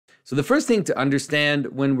So the first thing to understand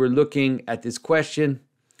when we're looking at this question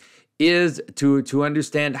is to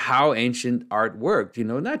understand how ancient art worked,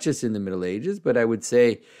 not just in the Middle Ages, but I would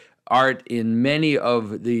say art in many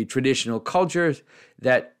of the traditional cultures,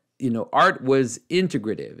 that art was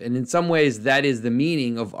integrative. And in some ways, that is the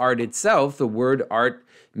meaning of art itself. The word art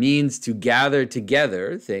means to gather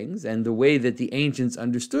together things. And the way that the ancients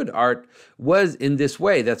understood art was in this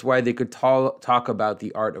way. That's why they could talk about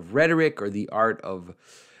the art of rhetoric, or the art of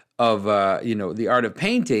the art of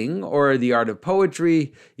painting, or the art of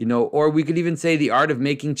poetry, or we could even say the art of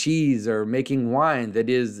making cheese or making wine.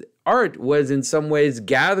 That is, art was in some ways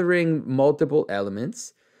gathering multiple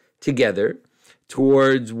elements together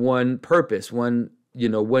towards one purpose, one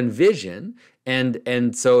vision.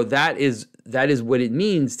 And so that is what it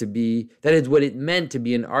means to be, that is what it meant to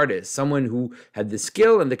be an artist, someone who had the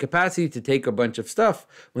skill and the capacity to take a bunch of stuff,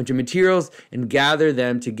 a bunch of materials, and gather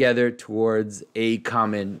them together towards a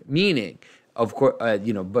common meaning. Of course,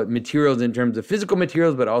 but materials in terms of physical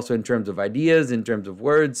materials, but also in terms of ideas, in terms of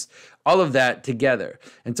words, all of that together.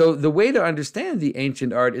 And so the way to understand the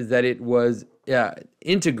ancient art is that it was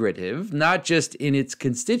integrative, not just in its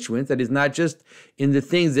constituents, that is, not just in the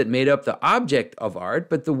things that made up the object of art,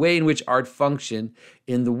 but the way in which art functioned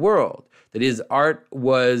in the world. That is, art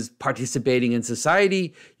was participating in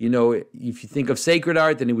society. If you think of sacred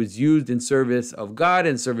art, then it was used in service of God,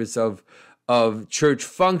 in service of church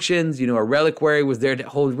functions. A reliquary was there to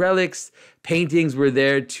hold relics. Paintings were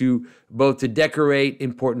there to both to decorate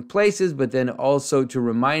important places, but then also to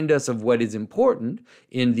remind us of what is important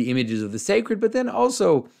in the images of the sacred. But then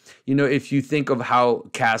also, if you think of how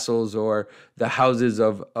castles or the houses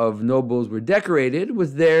of nobles were decorated,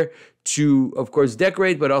 was there to, of course,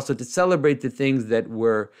 decorate, but also to celebrate the things that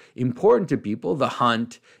were important to people. The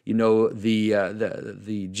hunt,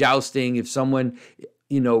 the jousting. If someone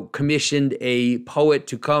commissioned a poet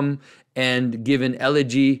to come and give an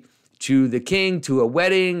elegy to the king, to a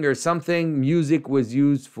wedding or something, music was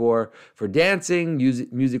used for dancing,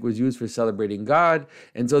 music was used for celebrating God.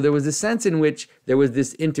 And so there was a sense in which there was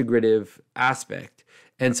this integrative aspect.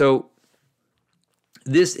 And so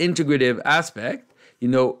this integrative aspect,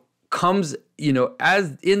 comes,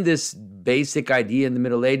 as in this basic idea in the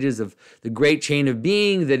Middle Ages of the great chain of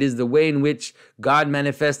being, that is the way in which God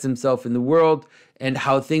manifests himself in the world, and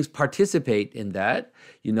how things participate in that,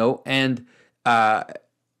 and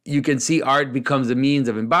you can see art becomes a means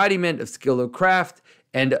of embodiment, of skill or craft,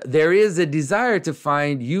 and there is a desire to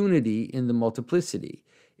find unity in the multiplicity.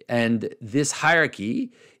 And this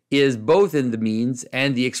hierarchy is both in the means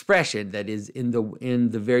and the expression. That is, in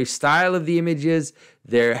the very style of the images,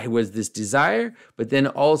 there was this desire, but then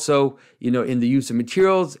also, in the use of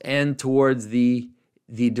materials and towards the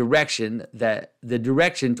direction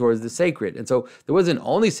towards the sacred. And so there wasn't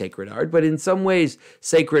only sacred art, but in some ways,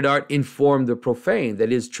 sacred art informed the profane.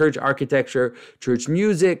 That is, church architecture, church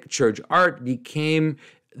music, church art became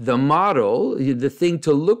the model, the thing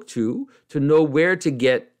to look to know where to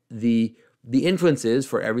get the influences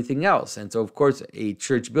for everything else. And so, of course, a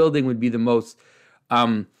church building would be the most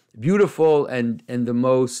beautiful and the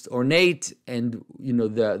most ornate and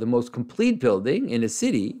the most complete building in a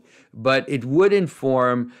city, but it would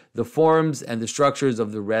inform the forms and the structures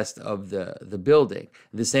of the rest of the building.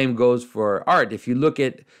 The same goes for art. If you look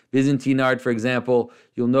at Byzantine art, for example,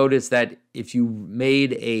 you'll notice that if you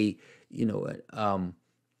made a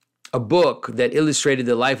book that illustrated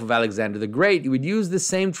the life of Alexander the Great, you would use the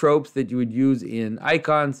same tropes that you would use in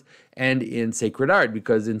icons and in sacred art,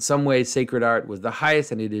 because in some ways sacred art was the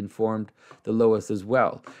highest and it informed the lowest as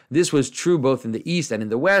well. This was true both in the East and in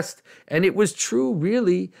the West, and it was true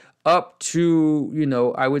really up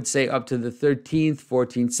to, I would say up to the 13th,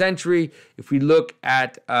 14th century. If we look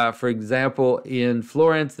at, for example, in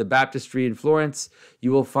Florence, the baptistry in Florence,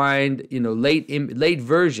 you will find, late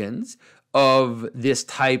versions of this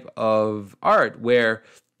type of art where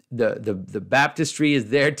the baptistry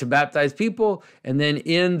is there to baptize people, and then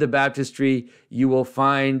in the baptistry you will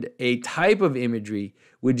find a type of imagery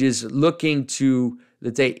which is looking to,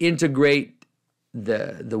 let's say, integrate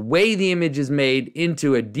the way the image is made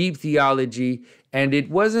into a deep theology, and it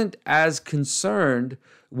wasn't as concerned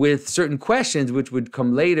with certain questions which would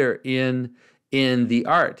come later in the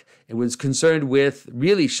art. It was concerned with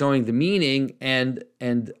really showing the meaning and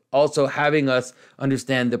also having us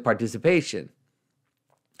understand the participation.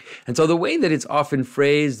 And so the way that it's often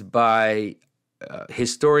phrased by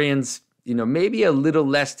historians, maybe a little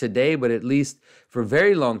less today, but at least for a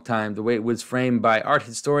very long time, the way it was framed by art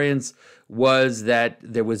historians was that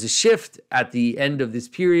there was a shift at the end of this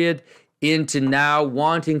period into now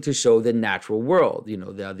wanting to show the natural world.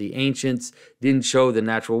 The ancients didn't show the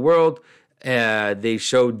natural world. They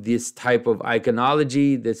showed this type of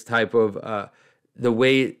iconology, this type of the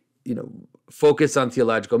way, focused on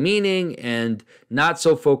theological meaning and not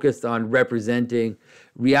so focused on representing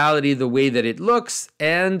reality the way that it looks.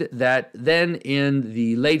 And that then in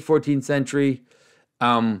the late 14th century,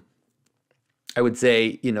 I would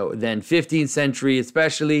say, then 15th century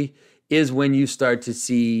especially, is when you start to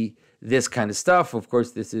see this kind of stuff. Of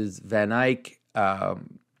course, this is Van Eyck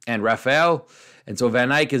and Raphael. And so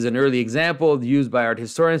Van Eyck is an early example used by art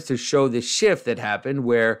historians to show the shift that happened,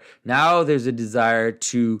 where now there's a desire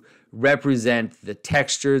to represent the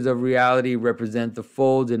textures of reality, represent the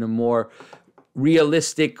folds in a more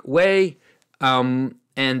realistic way, and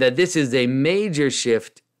that this is a major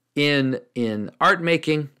shift in art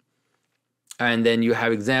making. And then you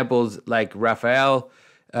have examples like Raphael,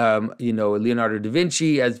 Leonardo da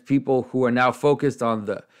Vinci, as people who are now focused on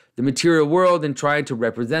the material world and trying to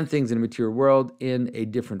represent things in the material world in a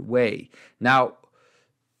different way. Now,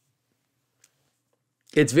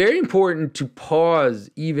 it's very important to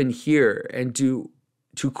pause even here and to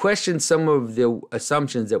question some of the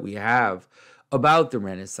assumptions that we have about the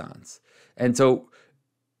Renaissance. And so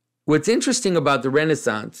what's interesting about the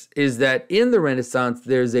Renaissance is that in the Renaissance,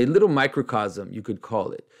 there's a little microcosm, you could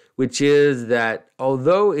call it, which is that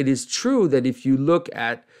although it is true that if you look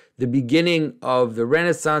at the beginning of the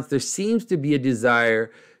Renaissance, there seems to be a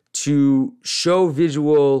desire to show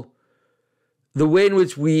the way in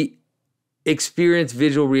which we experience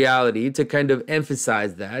visual reality, to kind of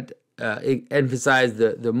emphasize that, emphasize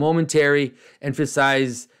the momentary,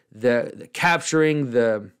 emphasize the capturing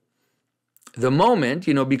the moment,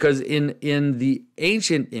 because in the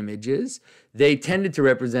ancient images, they tended to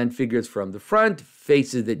represent figures from the front,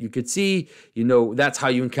 faces that you could see, that's how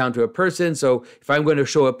you encounter a person. So if I'm going to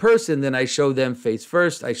show a person, then I show them face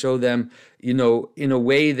first. I show them, in a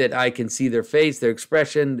way that I can see their face, their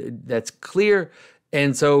expression, that's clear.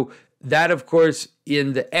 And so that, of course,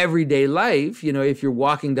 in the everyday life, if you're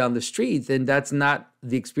walking down the street, then that's not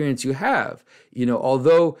the experience you have.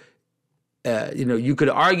 Although you could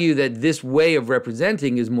argue that this way of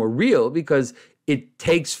representing is more real because it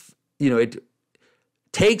takes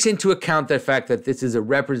into account the fact that this is a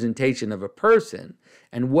representation of a person.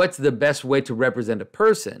 And what's the best way to represent a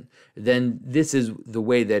person? Then this is the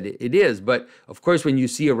way that it is. But of course, when you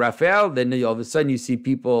see a Raphael, then all of a sudden you see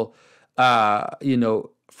people,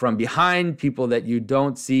 from behind, people that you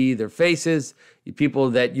don't see their faces, people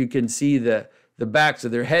that you can see the backs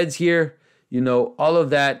of their heads here. All of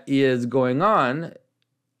that is going on.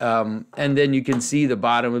 And then you can see the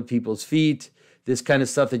bottom of people's feet, this kind of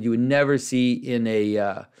stuff that you would never see in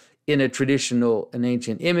a traditional, an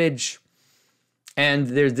ancient image. And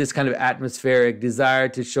there's this kind of atmospheric desire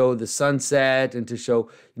to show the sunset and to show,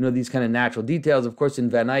 these kind of natural details. Of course, in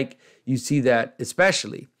Van Eyck, you see that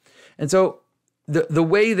especially. And so the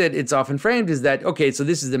way that it's often framed is that, okay, so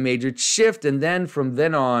this is the major shift. And then from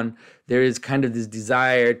then on, there is kind of this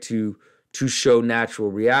desire to show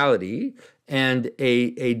natural reality and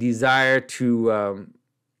a desire to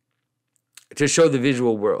show the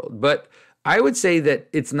visual world. But I would say that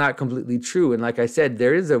it's not completely true. And like I said,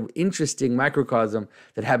 there is an interesting microcosm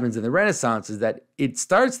that happens in the Renaissance, is that it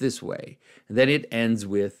starts this way, and then it ends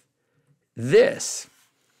with this.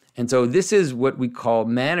 And so this is what we call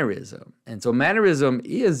mannerism. And so mannerism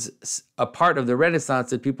is a part of the Renaissance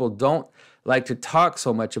that people don't like to talk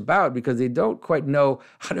so much about because they don't quite know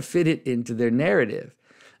how to fit it into their narrative.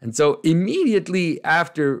 And so immediately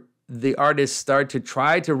after the artists start to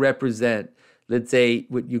try to represent, let's say,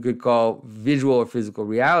 what you could call visual or physical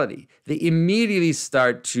reality, they immediately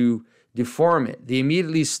start to deform it. They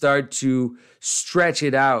immediately start to stretch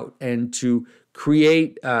it out and to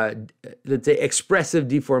create, let's say, expressive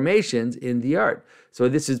deformations in the art. So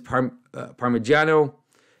this is Parmigiano,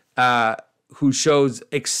 who shows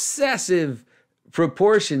excessive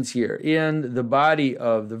proportions here in the body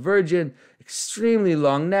of the Virgin, extremely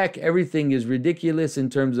long neck. Everything is ridiculous in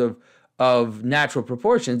terms of natural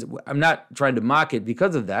proportions. I'm not trying to mock it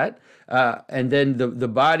because of that. And then the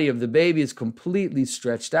body of the baby is completely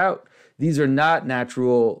stretched out. These are not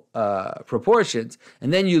natural proportions.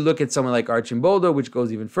 And then you look at someone like Arcimboldo, which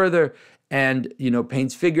goes even further and,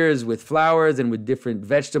 paints figures with flowers and with different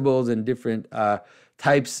vegetables and different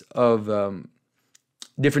types of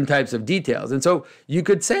details. And so you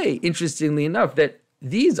could say, interestingly enough, that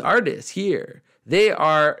these artists here,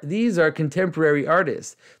 these are contemporary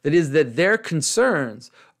artists. That is, that their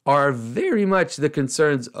concerns are very much the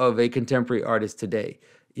concerns of a contemporary artist today.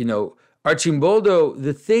 Arcimboldo,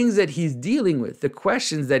 the things that he's dealing with, the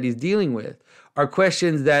questions that he's dealing with, are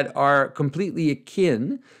questions that are completely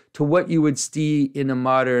akin to what you would see in a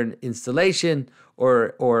modern installation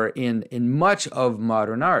or in much of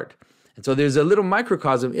modern art. And so there's a little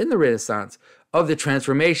microcosm in the Renaissance of the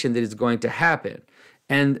transformation that is going to happen.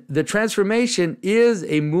 And the transformation is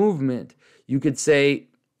a movement, you could say,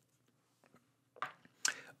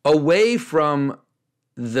 away from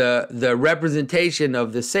the representation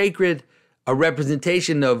of the sacred, a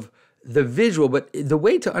representation of the visual. But the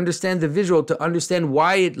way to understand the visual, to understand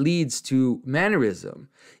why it leads to mannerism,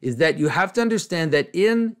 is that you have to understand that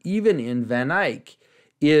even in Van Eyck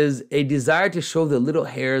is a desire to show the little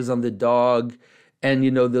hairs on the dog and,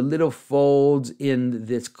 the little folds in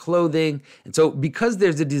this clothing. And so because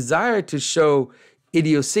there's a desire to show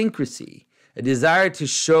idiosyncrasy, a desire to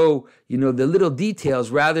show, the little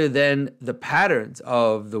details rather than the patterns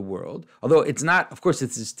of the world, although it's not, of course,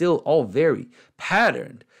 it's still all very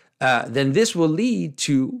patterned, then this will lead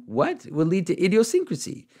to what? It will lead to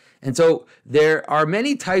idiosyncrasy. And so there are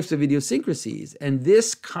many types of idiosyncrasies, and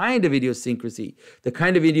this kind of idiosyncrasy, the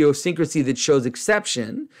kind of idiosyncrasy that shows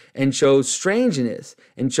exception and shows strangeness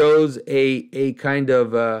and shows a kind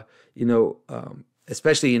of,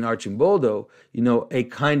 especially in Arcimboldo, a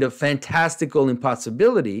kind of fantastical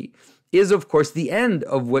impossibility is, of course, the end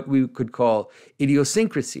of what we could call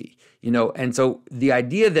idiosyncrasy, And so the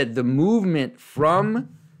idea that the movement from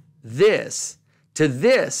this to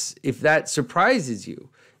this, if that surprises you,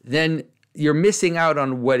 then you're missing out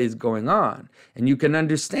on what is going on. And you can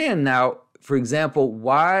understand now, for example,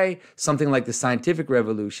 why something like the scientific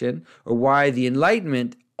revolution or why the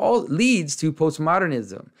Enlightenment all leads to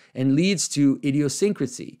postmodernism and leads to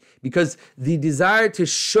idiosyncrasy, because the desire to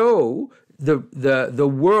show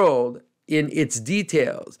the world in its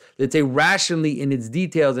details, let's say rationally in its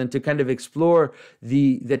details, and to kind of explore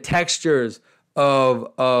the textures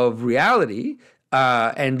of reality,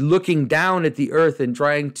 and looking down at the earth and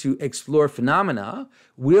trying to explore phenomena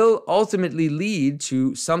will ultimately lead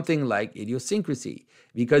to something like idiosyncrasy,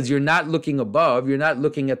 because you're not looking above, you're not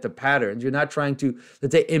looking at the patterns, you're not trying to,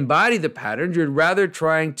 let's say, embody the patterns, you're rather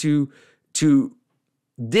trying to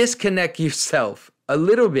disconnect yourself a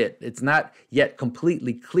little bit. It's not yet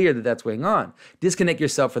completely clear that that's going on. Disconnect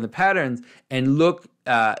yourself from the patterns and look,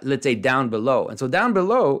 let's say, down below. And so down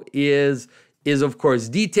below is of course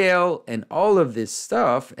detail and all of this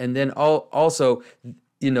stuff, and then also,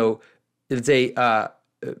 let's say,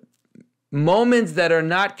 moments that are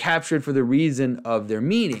not captured for the reason of their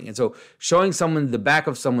meaning. And so showing someone the back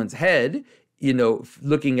of someone's head,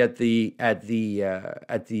 looking at the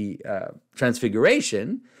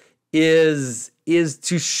Transfiguration, is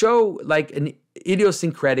to show like an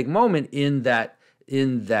idiosyncratic moment in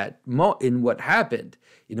what happened,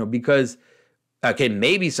 because. Okay,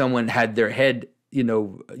 maybe someone had their head,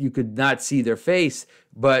 you could not see their face,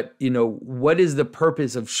 but, what is the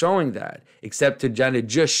purpose of showing that except to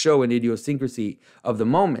just show an idiosyncrasy of the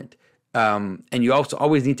moment? And you also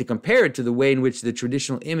always need to compare it to the way in which the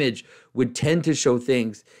traditional image would tend to show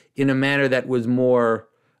things in a manner that was more,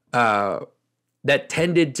 that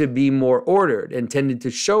tended to be more ordered and tended to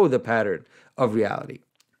show the pattern of reality.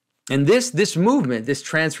 And this movement, this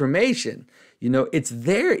transformation, it's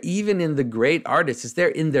there even in the great artists. It's there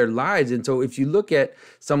in their lives. And so if you look at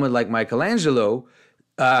someone like Michelangelo,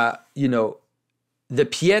 the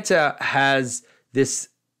Pieta has this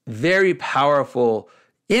very powerful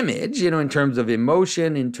image, in terms of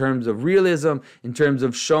emotion, in terms of realism, in terms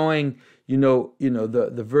of showing,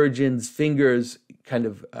 the Virgin's fingers kind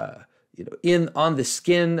of, on the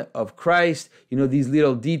skin of Christ, these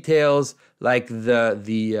little details like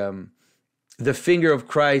the finger of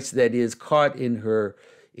Christ that is caught in her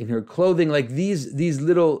clothing, like these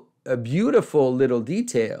little beautiful little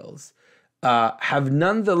details have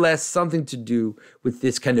nonetheless something to do with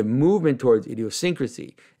this kind of movement towards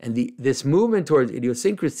idiosyncrasy. And this movement towards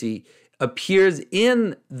idiosyncrasy appears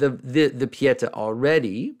in the Pieta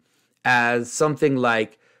already as something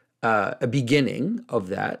like a beginning of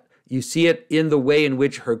that. You see it in the way in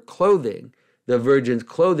which her clothing, the Virgin's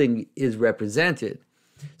clothing, is represented.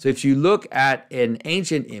 So if you look at an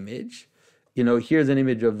ancient image, here's an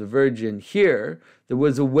image of the Virgin here, there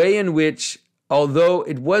was a way in which, although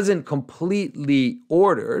it wasn't completely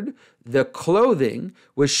ordered, the clothing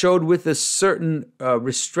was showed with a certain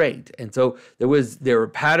restraint. And so there were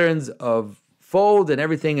patterns of fold and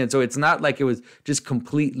everything. And so it's not like it was just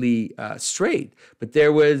completely straight, but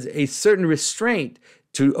there was a certain restraint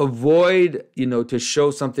to avoid, to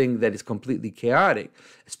show something that is completely chaotic,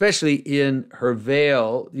 especially in her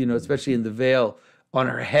veil, especially in the veil on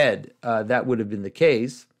her head, that would have been the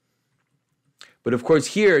case. But of course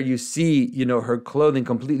here you see, her clothing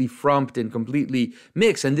completely frumped and completely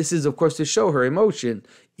mixed. And this is, of course, to show her emotion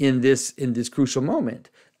in this crucial moment,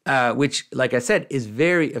 which, like I said, is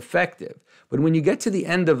very effective. But when you get to the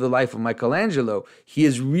end of the life of Michelangelo, he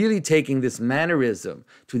is really taking this mannerism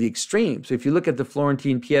to the extreme. So if you look at the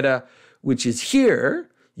Florentine Pieta, which is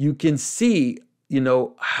here, you can see,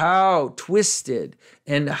 how twisted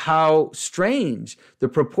and how strange the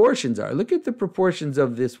proportions are. Look at the proportions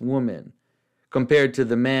of this woman compared to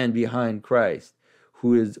the man behind Christ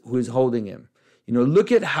who is holding him.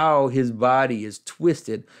 Look at how his body is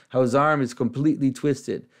twisted, how his arm is completely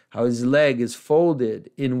twisted, how his leg is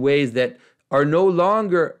folded in ways that are no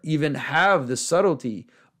longer even have the subtlety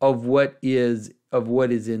of what is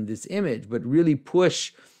in this image, but really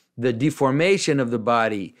push the deformation of the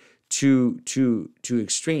body to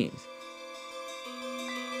extremes.